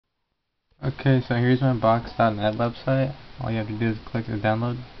Okay, so here's my box.net website. All you have to do is click the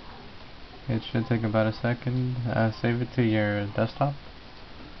download. It should take about a second. Save it to your desktop.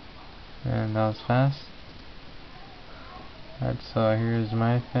 And that was fast. Alright, so here's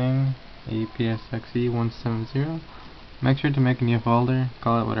my thing. Epsxe 170. Make sure to make a new folder.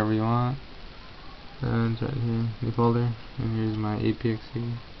 Call it whatever you want. And it's right here, new folder. And here's my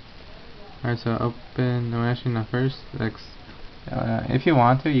Epsxe. Alright, so open, no, actually not first. If you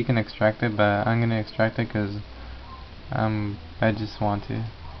want to, you can extract it, but I'm gonna extract it because I just want to.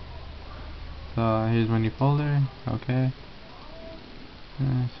 So here's my new folder. Okay.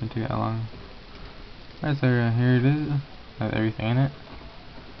 Shouldn't take that long. Alright, so here it is. Has everything in it.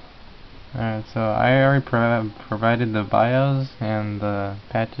 Alright, so I already provided the BIOS and the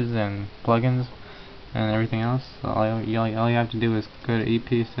patches and plugins and everything else. So all you have to do is go to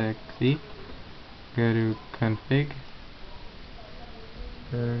Epsxe, go to config,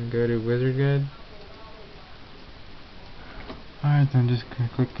 and go to wizard guide. Alright, then just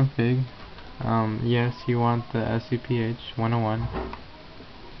click config. Yes, you want the SCPH 101.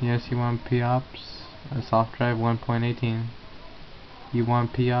 Yes, you want POPS soft drive 1.18. You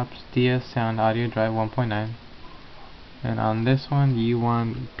want POPS DS sound audio drive 1.9. And on this one, you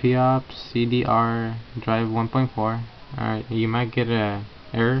want POPS CDR drive 1.4. Alright, you might get a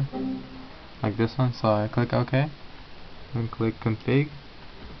error like this one, so I click OK and click config.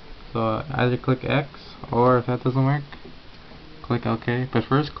 So either click X, or if that doesn't work, click OK. But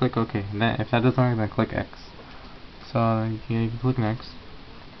first click OK, and then if that doesn't work, then click X. So you can click next.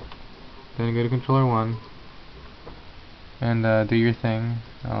 Then go to controller 1 and do your thing.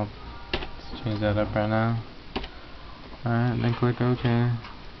 I'll just change that up right now. Alright, then click OK,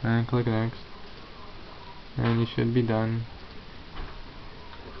 and click next, and you should be done.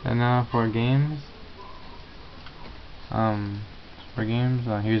 And now for games,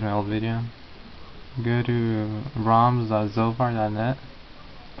 here's my old video. Go to roms.zofar.net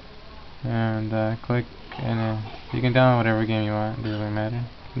and click, and you can download whatever game you want. It doesn't really matter.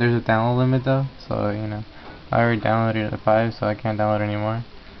 There's a download limit though, so you know I already downloaded at 5, so I can't download anymore.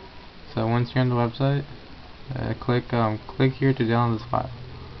 So once you're on the website, click here to download this file,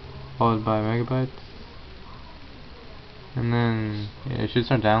 followed by megabytes, and then it should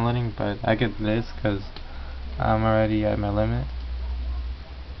start downloading. But I get this because I'm already at my limit.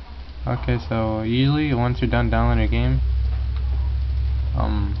 Okay, so usually once you're done downloading a game,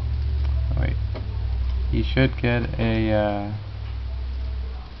 you should get a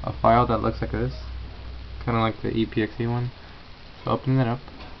file that looks like this, kind of like the Epsxe one. So open it up,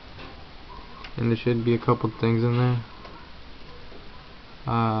 and there should be a couple things in there.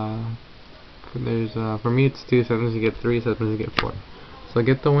 There's for me it's 2, sometimes you get 3, sometimes you get 4. So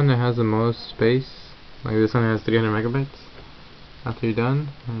get the one that has the most space, like this one has 300 megabytes. After you're done,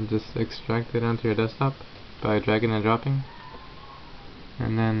 just extract it onto your desktop by dragging and dropping,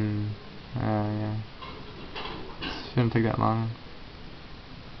 and then yeah, shouldn't take that long.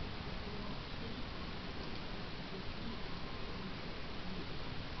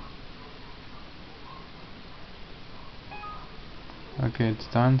 Okay, it's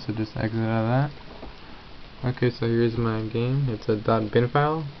done, so just exit out of that. Okay, so here's my game. It's a .bin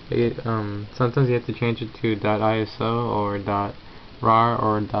file. Sometimes you have to change it to .iso or .rar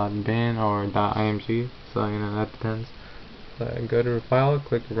or .bin or .img, so you know that depends. So I go to file,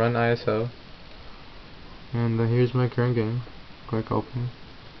 click run ISO, and here's my current game. Click open.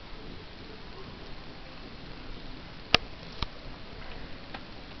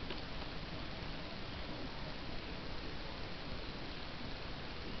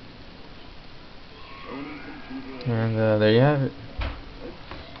 And there you have it.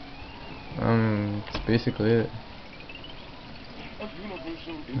 That's basically it.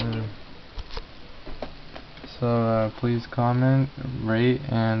 So please comment, rate,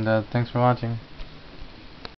 and thanks for watching.